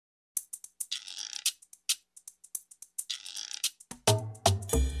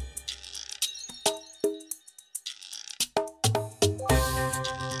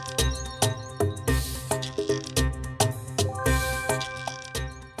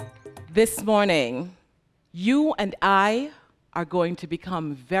This morning, you and I are going to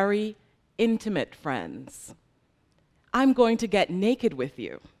become very intimate friends. I'm going to get naked with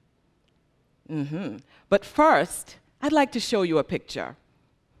you. But first, I'd like to show you a picture.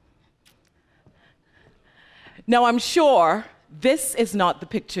 Now, I'm sure this is not the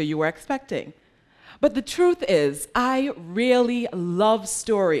picture you were expecting. But the truth is, I really love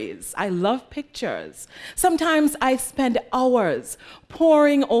stories. I love pictures. Sometimes I spend hours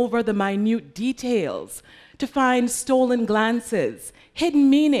poring over the minute details to find stolen glances,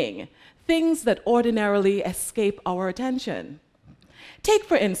 hidden meaning, things that ordinarily escape our attention. Take,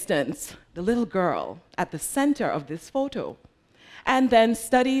 for instance, the little girl at the center of this photo, and then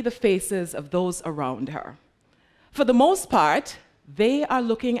study the faces of those around her. For the most part, they are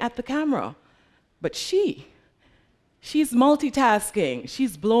looking at the camera. But she's multitasking.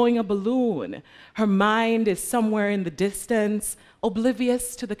 She's blowing a balloon. Her mind is somewhere in the distance,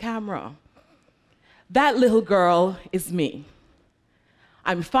 oblivious to the camera. That little girl is me.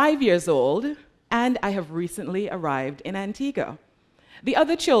 I'm 5 years old, and I have recently arrived in Antigua. The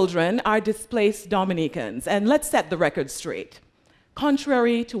other children are displaced Dominicans, and let's set the record straight.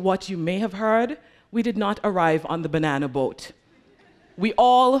 Contrary to what you may have heard, we did not arrive on the banana boat. We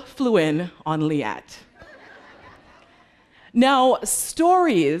all flew in on Liat. Now,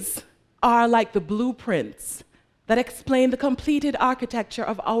 stories are like the blueprints that explain the completed architecture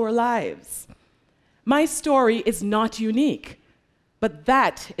of our lives. My story is not unique, but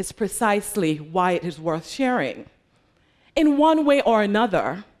that is precisely why it is worth sharing. In one way or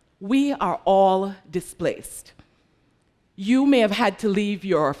another, we are all displaced. You may have had to leave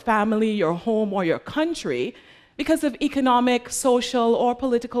your family, your home, or your country because of economic, social, or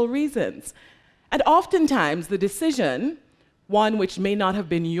political reasons. And oftentimes, the decision, one which may not have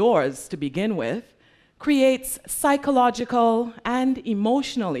been yours to begin with, creates psychological and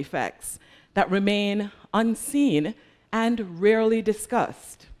emotional effects that remain unseen and rarely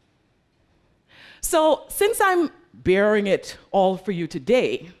discussed. So, since I'm bearing it all for you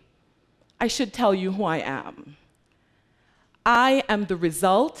today, I should tell you who I am. I am the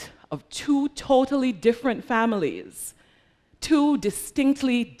result of two totally different families, two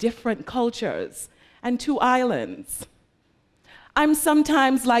distinctly different cultures, and two islands. I'm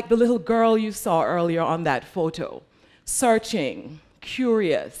sometimes like the little girl you saw earlier on that photo, searching,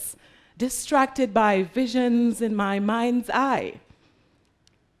 curious, distracted by visions in my mind's eye.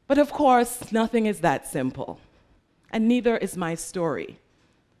 But of course, nothing is that simple, and neither is my story.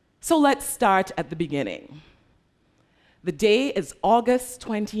 So let's start at the beginning. The day is August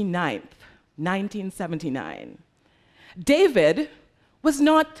 29th, 1979. David was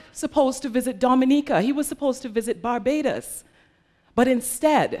not supposed to visit Dominica. He was supposed to visit Barbados. But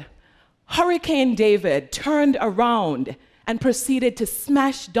instead, Hurricane David turned around and proceeded to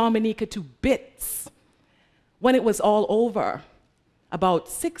smash Dominica to bits. When it was all over, about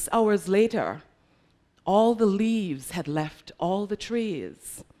 6 hours later, all the leaves had left all the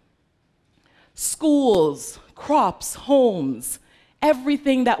trees. Schools, crops, homes,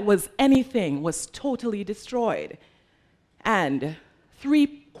 everything that was anything was totally destroyed. And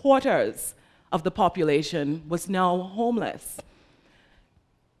 3/4 of the population was now homeless.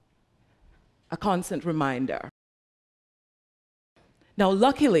 A constant reminder. Now,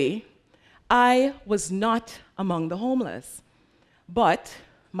 luckily, I was not among the homeless, but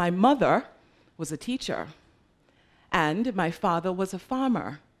my mother was a teacher, and my father was a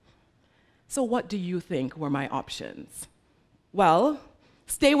farmer. So what do you think were my options? Well,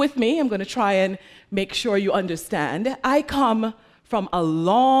 stay with me. I'm going to try and make sure you understand. I come from a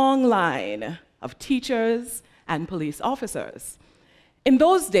long line of teachers and police officers. In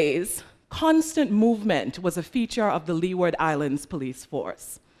those days, constant movement was a feature of the Leeward Islands Police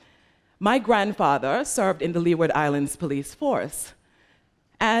Force. My grandfather served in the Leeward Islands Police Force.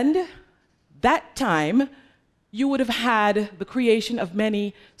 And that time, you would have had the creation of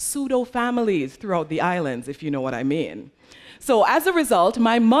many pseudo-families throughout the islands, if you know what I mean. So as a result,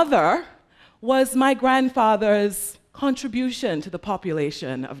 my mother was my grandfather's contribution to the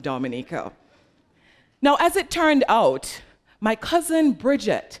population of Dominica. Now, as it turned out, my cousin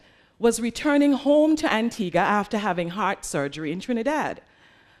Bridget was returning home to Antigua after having heart surgery in Trinidad.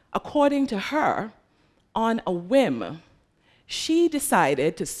 According to her, on a whim, she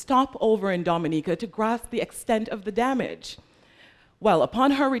decided to stop over in Dominica to grasp the extent of the damage. Well,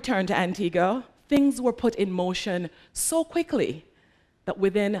 upon her return to Antigua, things were put in motion so quickly that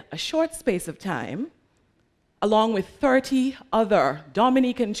within a short space of time, along with 30 other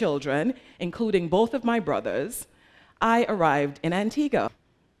Dominican children, including both of my brothers, I arrived in Antigua.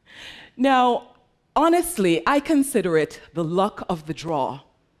 Now, honestly, I consider it the luck of the draw.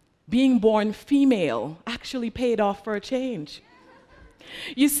 being born female actually paid off for a change.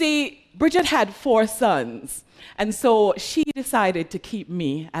 You see, Bridget had 4 sons, and so she decided to keep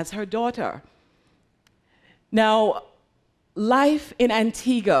me as her daughter. Now, life in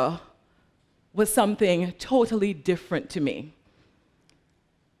Antigua was something totally different to me.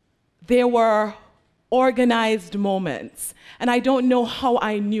 There were organized moments, and I don't know how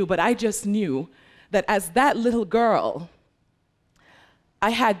I knew, but I just knew that as that little girl, I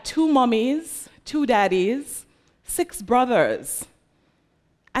had 2 mummies, 2 daddies, 6 brothers,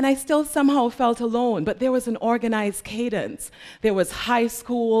 and I still somehow felt alone, but there was an organized cadence. There was high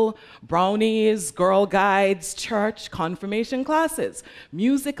school, brownies, girl guides, church, confirmation classes,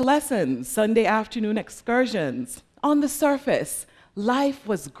 music lessons, Sunday afternoon excursions. On the surface, life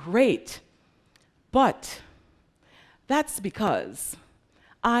was great, but that's because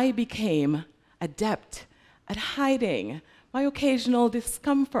I became adept at hiding my occasional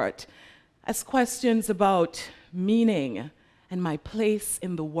discomfort as questions about meaning and my place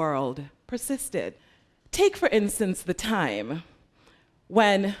in the world persisted. Take, for instance, the time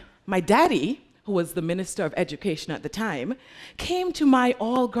when my daddy, who was the Minister of Education at the time, came to my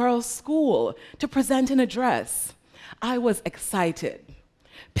all-girls school to present an address. I was excited.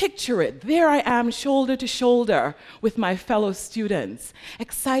 Picture it, there I am, shoulder to shoulder with my fellow students,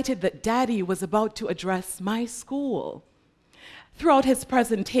 excited that Daddy was about to address my school. Throughout his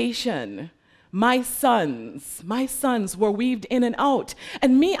presentation, my sons were weaved in and out,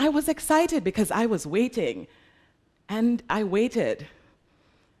 and me, I was excited because I was waiting, and I waited,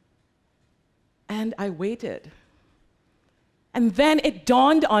 and I waited. And then it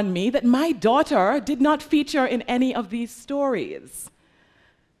dawned on me that my daughter did not feature in any of these stories.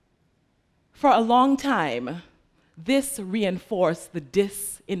 For a long time, this reinforced the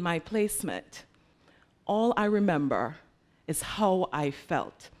dis in my placement. All I remember is how I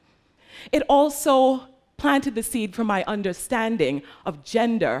felt. It also planted the seed for my understanding of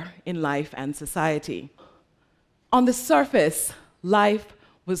gender in life and society. On the surface, life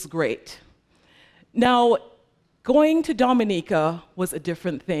was great. Now, going to Dominica was a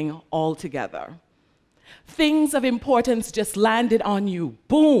different thing altogether. Things of importance just landed on you,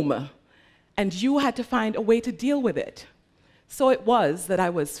 boom, and you had to find a way to deal with it. So it was that I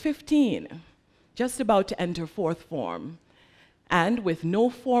was 15, just about to enter 4th form, and with no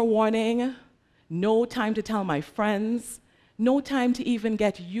forewarning, no time to tell my friends, no time to even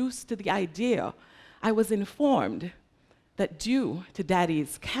get used to the idea, I was informed that due to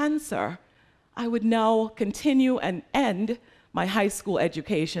Daddy's cancer, I would now continue and end my high school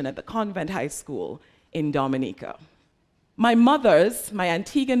education at the convent high school in Dominica. My mothers, my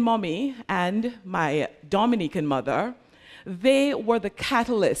Antiguan mommy and my Dominican mother, they were the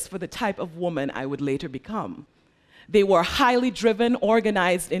catalyst for the type of woman I would later become. They were highly driven,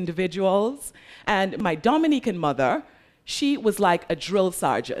 organized individuals, and my Dominican mother, she was like a drill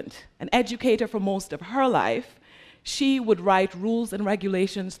sergeant, an educator for most of her life. She would write rules and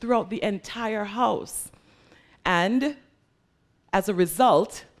regulations throughout the entire house. And as a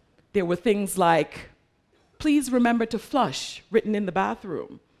result, there were things like, "Please remember to flush," written in the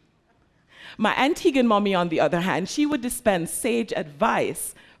bathroom. My Antiguan mommy, on the other hand, she would dispense sage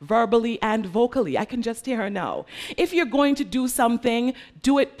advice, verbally and vocally. I can just hear her now. If you're going to do something,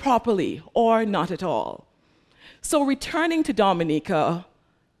 do it properly or not at all. So returning to Dominica,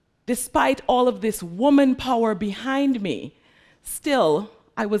 despite all of this woman power behind me, still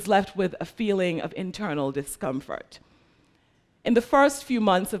I was left with a feeling of internal discomfort. In the first few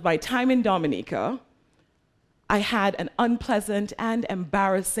months of my time in Dominica, I had an unpleasant and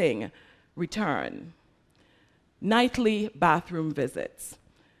embarrassing return. Nightly bathroom visits.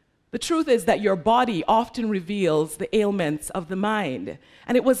 The truth is that your body often reveals the ailments of the mind,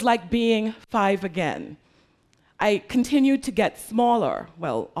 and it was like being 5 again. I continued to get smaller,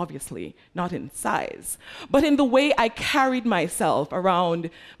 well, obviously not in size, but in the way I carried myself around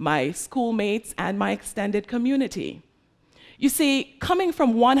my schoolmates and my extended community. You see, coming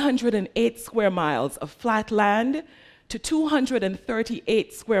from 108 square miles of flat land to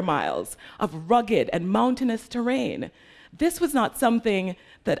 238 square miles of rugged and mountainous terrain, this was not something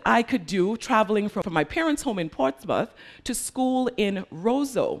that I could do traveling from my parents' home in Portsmouth to school in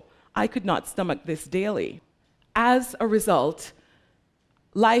Roseau. I could not stomach this daily. As a result,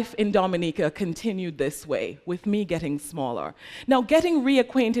 life in Dominica continued this way, with me getting smaller. Now, getting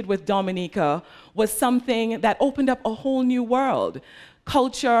reacquainted with Dominica was something that opened up a whole new world.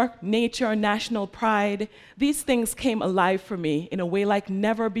 Culture, nature, national pride, these things came alive for me in a way like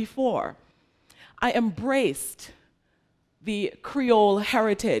never before. I embraced the Creole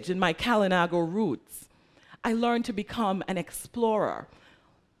heritage and my Kalinago roots. I learned to become an explorer.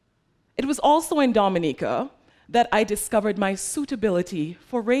 It was also in Dominica that I discovered my suitability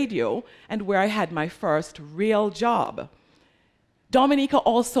for radio and where I had my first real job. Dominica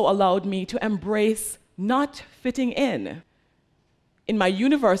also allowed me to embrace not fitting in. In my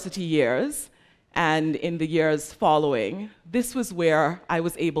university years and in the years following, this was where I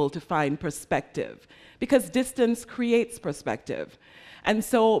was able to find perspective, because distance creates perspective. And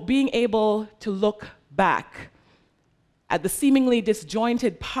so being able to look back at the seemingly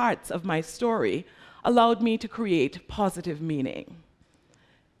disjointed parts of my story allowed me to create positive meaning.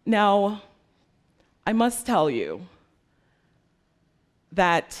 Now, I must tell you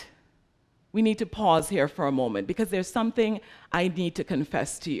that we need to pause here for a moment, because there's something I need to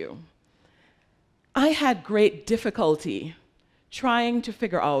confess to you. I had great difficulty trying to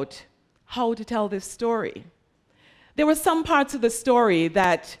figure out how to tell this story. There were some parts of the story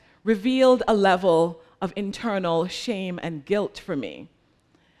that revealed a level of internal shame and guilt for me.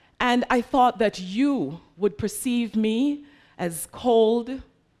 And I thought that you would perceive me as cold,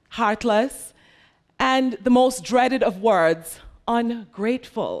 heartless, and the most dreaded of words,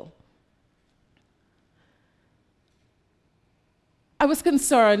 ungrateful. I was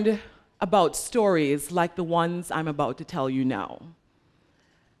concerned about stories like the ones I'm about to tell you now.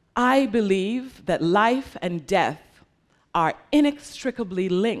 I believe that life and death are inextricably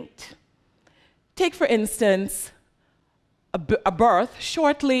linked. Take, for instance, a birth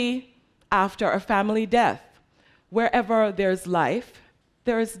shortly after a family death. Wherever there's life,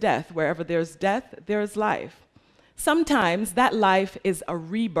 there is death. Wherever there's death, there is life. Sometimes that life is a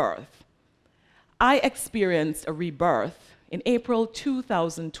rebirth. I experienced a rebirth in April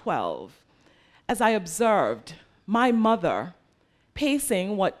 2012 as I observed my mother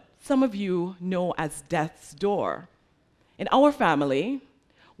pacing what some of you know as death's door. In our family,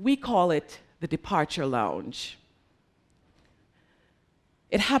 we call it the departure lounge.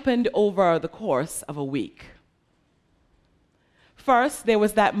 It happened over the course of a week. First, there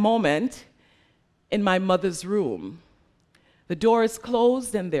was that moment in my mother's room. The door is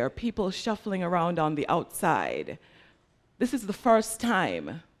closed and there are people shuffling around on the outside. This is the first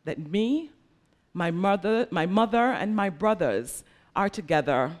time that me, my mother, and my brothers are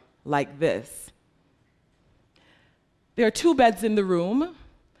together like this. There are 2 beds in the room,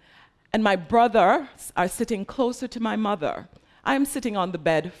 and my brothers are sitting closer to my mother. I am sitting on the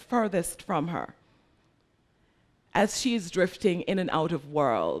bed furthest from her as she is drifting in and out of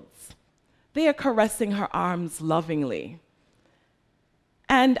worlds. They are caressing her arms lovingly.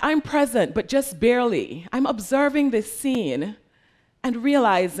 And I'm present, but just barely. I'm observing this scene and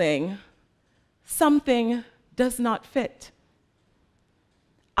realizing something does not fit.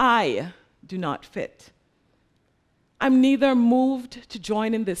 I do not fit. I'm neither moved to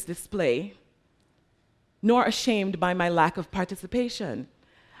join in this display nor ashamed by my lack of participation.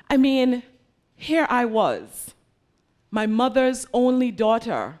 I mean, here I was, my mother's only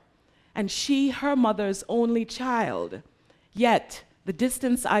daughter, and she her mother's only child. Yet, the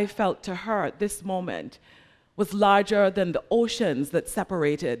distance I felt to her at this moment was larger than the oceans that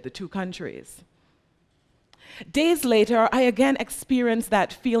separated the 2 countries. Days later, I again experienced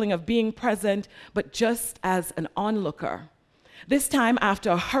that feeling of being present, but just as an onlooker. This time, after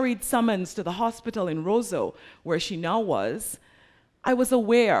a hurried summons to the hospital in Roseau, where she now was, I was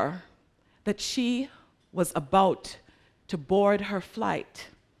aware that she was about to board her flight.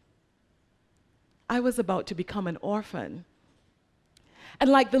 I was about to become an orphan. And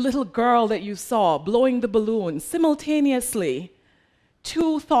like the little girl that you saw blowing the balloon, simultaneously,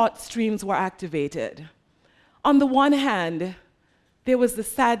 2 thought streams were activated. On the one hand, there was the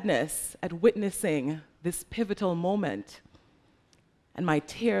sadness at witnessing this pivotal moment, and my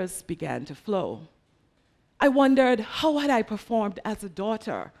tears began to flow. I wondered, how had I performed as a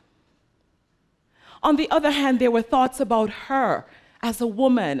daughter? On the other hand, there were thoughts about her as a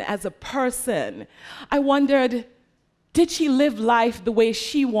woman, as a person. I wondered, did she live life the way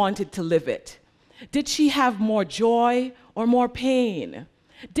she wanted to live it? Did she have more joy or more pain?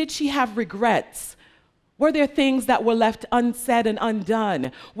 Did she have regrets? Were there things that were left unsaid and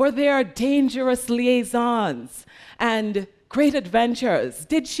undone? Were there dangerous liaisons and great adventures?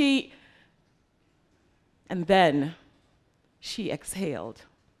 Did she? And then she exhaled.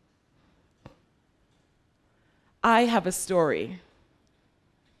 I have a story.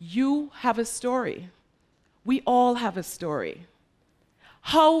 You have a story. We all have a story.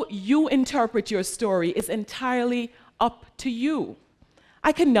 How you interpret your story is entirely up to you.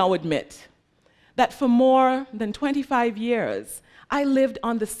 I can now admit that for more than 25 years, I lived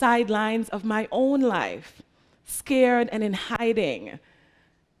on the sidelines of my own life, scared and in hiding.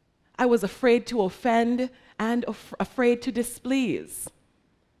 I was afraid to offend and afraid to displease.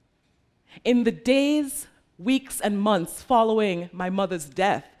 In the days, weeks, and months following my mother's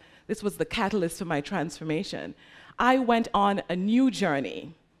death, this was the catalyst for my transformation, I went on a new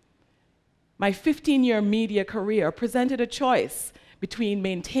journey. My 15-year media career presented a choice between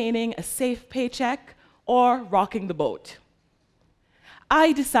maintaining a safe paycheck or rocking the boat.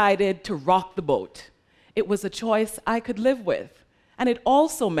 I decided to rock the boat. It was a choice I could live with, and it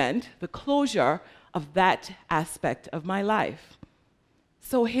also meant the closure of that aspect of my life.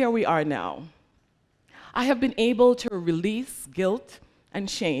 So here we are now. I have been able to release guilt and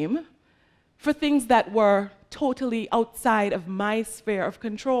shame for things that were totally outside of my sphere of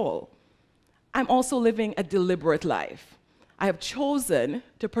control. I'm also living a deliberate life. I have chosen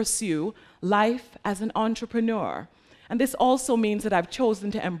to pursue life as an entrepreneur. And this also means that I've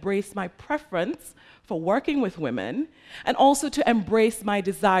chosen to embrace my preference for working with women and also to embrace my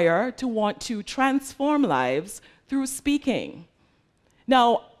desire to want to transform lives through speaking.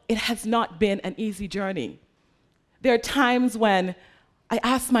 Now, it has not been an easy journey. There are times when I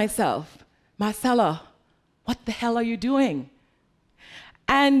ask myself, Marcella, what the hell are you doing?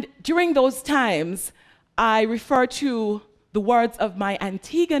 And during those times, I refer to the words of my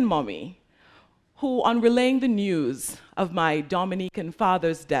Antiguan mommy, who, on relaying the news of my Dominican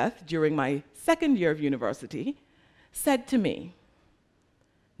father's death during my second year of university, said to me,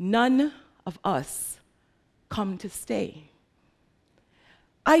 "None of us come to stay."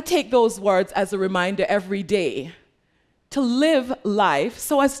 I take those words as a reminder every day to live life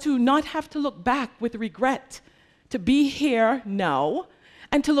so as to not have to look back with regret, to be here now,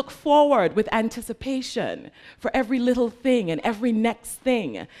 and to look forward with anticipation for every little thing and every next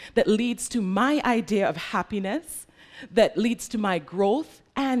thing that leads to my idea of happiness, that leads to my growth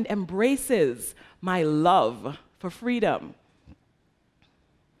and embraces my love for freedom.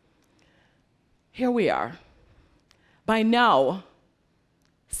 Here we are. By now,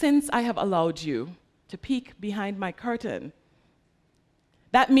 since I have allowed you to peek behind my curtain,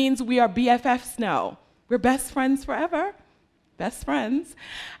 that means we are BFFs now. We're best friends forever. Best friends.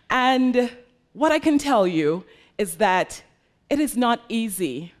 And what I can tell you is that it is not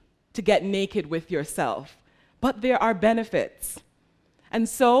easy to get naked with yourself, but there are benefits. And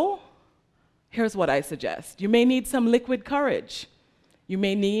so, here's what I suggest. You may need some liquid courage. You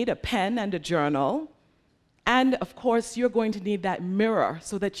may need a pen and a journal. And of course, you're going to need that mirror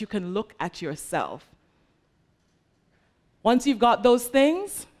so that you can look at yourself. Once you've got those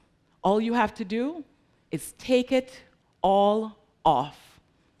things, all you have to do is take it all off.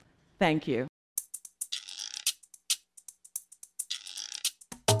 Thank you.